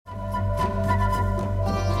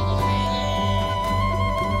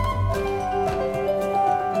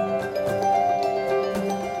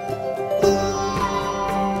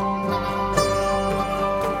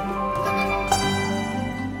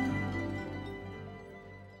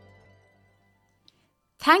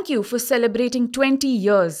Thank you for celebrating 20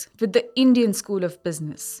 years with the Indian School of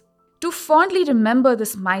Business. To fondly remember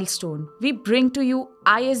this milestone, we bring to you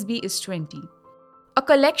ISB is 20, a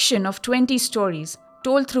collection of 20 stories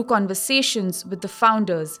told through conversations with the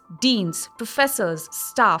founders, deans, professors,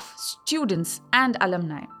 staff, students, and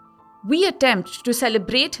alumni. We attempt to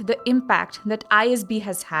celebrate the impact that ISB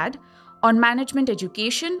has had on management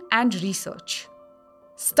education and research.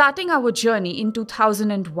 Starting our journey in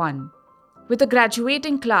 2001, with a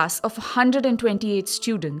graduating class of 128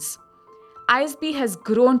 students, ISB has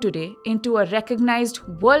grown today into a recognized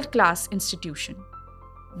world-class institution.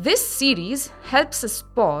 This series helps us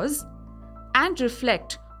pause and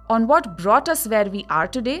reflect on what brought us where we are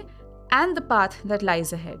today and the path that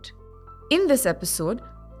lies ahead. In this episode,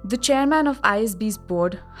 the chairman of ISB's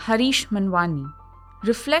board, Harish Manwani,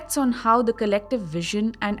 reflects on how the collective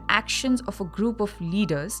vision and actions of a group of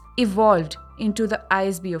leaders evolved into the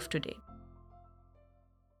ISB of today.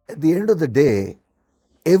 At the end of the day,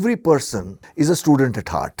 every person is a student at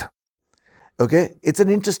heart. Okay? It's an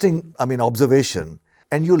interesting, observation.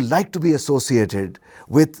 And you like to be associated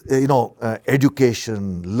with,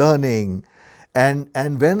 education, learning. And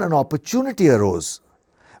when an opportunity arose,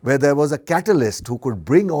 where there was a catalyst who could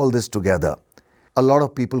bring all this together, a lot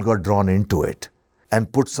of people got drawn into it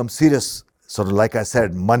and put some serious, sort of like I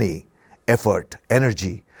said, money, effort,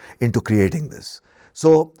 energy into creating this.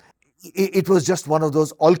 So it was just one of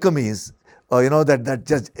those alchemies, that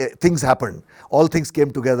just things happened. All things came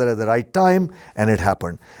together at the right time and it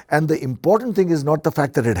happened. And the important thing is not the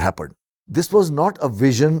fact that it happened. This was not a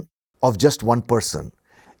vision of just one person.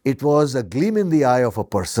 It was a gleam in the eye of a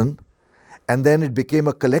person, and then it became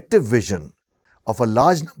a collective vision of a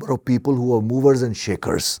large number of people who were movers and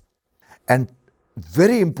shakers. And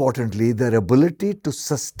very importantly, their ability to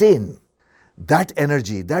sustain that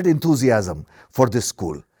energy, that enthusiasm for this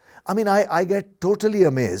school. I get totally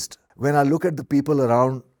amazed when I look at the people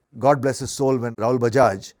around. God bless his soul, when Rahul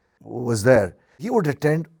Bajaj was there, he would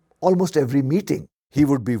attend almost every meeting. He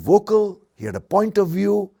would be vocal, he had a point of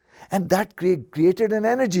view, and that created an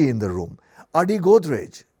energy in the room. Adi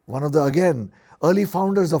Godrej, one of the, again, early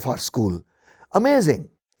founders of our school. Amazing.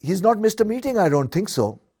 He's not missed a meeting, I don't think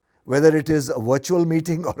so. Whether it is a virtual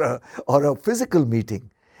meeting or a physical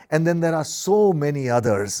meeting. And then there are so many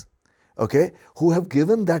others, okay, who have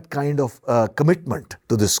given that kind of commitment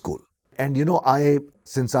to this school. And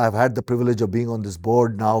since I've had the privilege of being on this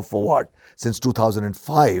board now for since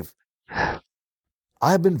 2005, I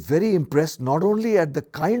have been very impressed not only at the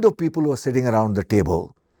kind of people who are sitting around the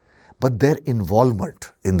table, but their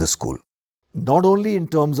involvement in the school. Not only in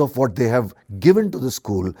terms of what they have given to the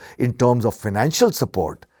school in terms of financial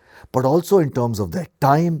support, but also in terms of their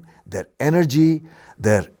time, their energy,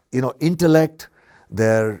 their intellect,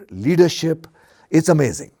 their leadership. It's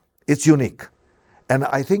amazing. It's unique. And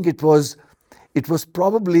I think it was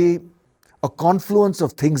probably a confluence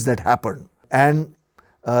of things that happened. And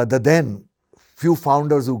the then few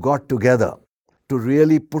founders who got together to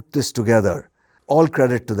really put this together, all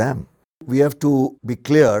credit to them. We have to be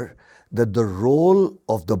clear that the role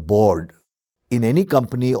of the board in any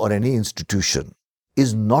company or any institution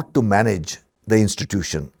is not to manage the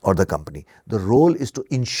institution or the company. The role is to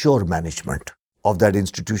ensure management of that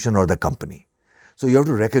institution or the company. So you have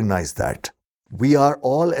to recognize that. We are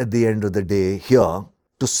all at the end of the day here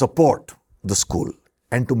to support the school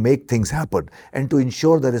and to make things happen and to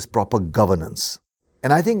ensure there is proper governance.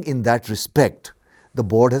 And I think in that respect, the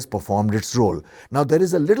board has performed its role. Now, there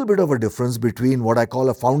is a little bit of a difference between what I call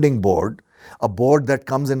a founding board, a board that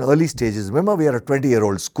comes in early stages. Remember, we are a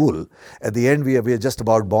 20-year-old school. At the end, we are just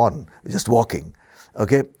about born, just walking.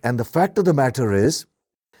 Okay? And the fact of the matter is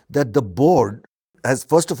that the board has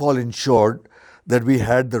first of all ensured that we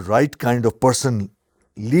had the right kind of person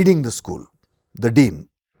leading the school, the dean.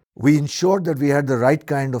 We ensured that we had the right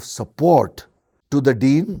kind of support to the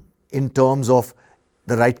dean in terms of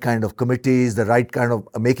the right kind of committees, the right kind of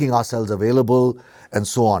making ourselves available, and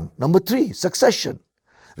so on. Number 3, succession.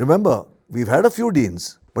 Remember, we've had a few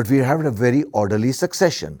deans, but we have a very orderly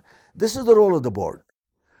succession. This is the role of the board,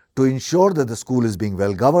 to ensure that the school is being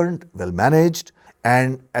well governed, well managed,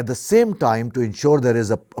 and at the same time to ensure there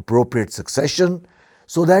is appropriate succession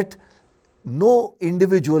so that no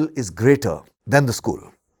individual is greater than the school.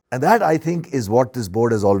 And that, I think, is what this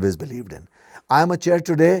board has always believed in. I am a chair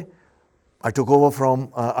today. I took over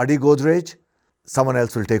from Adi Godrej. Someone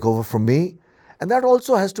else will take over from me. And that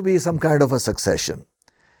also has to be some kind of a succession.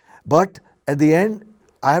 But at the end,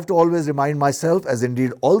 I have to always remind myself, as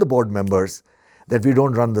indeed all the board members, that we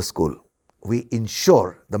don't run the school. We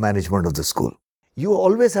ensure the management of the school. You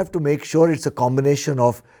always have to make sure it's a combination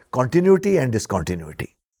of continuity and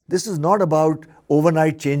discontinuity. This is not about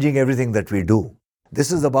overnight changing everything that we do.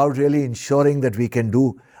 This is about really ensuring that we can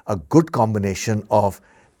do a good combination of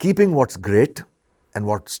keeping what's great and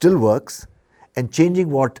what still works and changing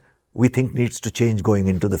what we think needs to change going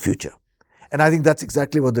into the future. And I think that's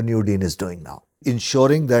exactly what the new dean is doing now,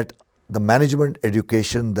 ensuring that the management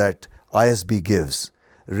education that ISB gives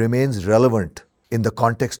remains relevant in the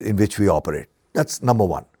context in which we operate. That's number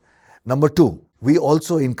one. Number two, we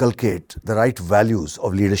also inculcate the right values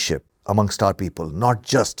of leadership amongst our people, not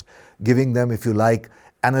just giving them, if you like,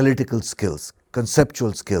 analytical skills,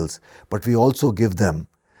 conceptual skills, but we also give them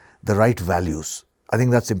the right values. I think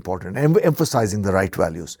that's important, emphasizing the right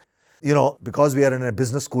values. Because we are in a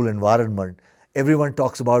business school environment, everyone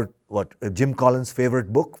talks about what Jim Collins'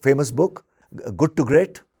 famous book, Good to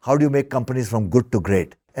Great. How do you make companies from good to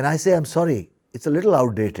great? And I say, I'm sorry, it's a little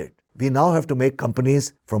outdated. We now have to make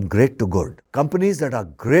companies from great to good. Companies that are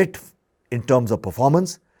great in terms of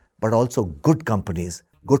performance, but also good companies,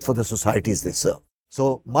 good for the societies they serve.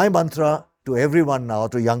 So my mantra to everyone now,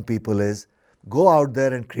 to young people, is go out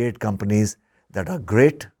there and create companies that are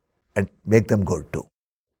great and make them good too.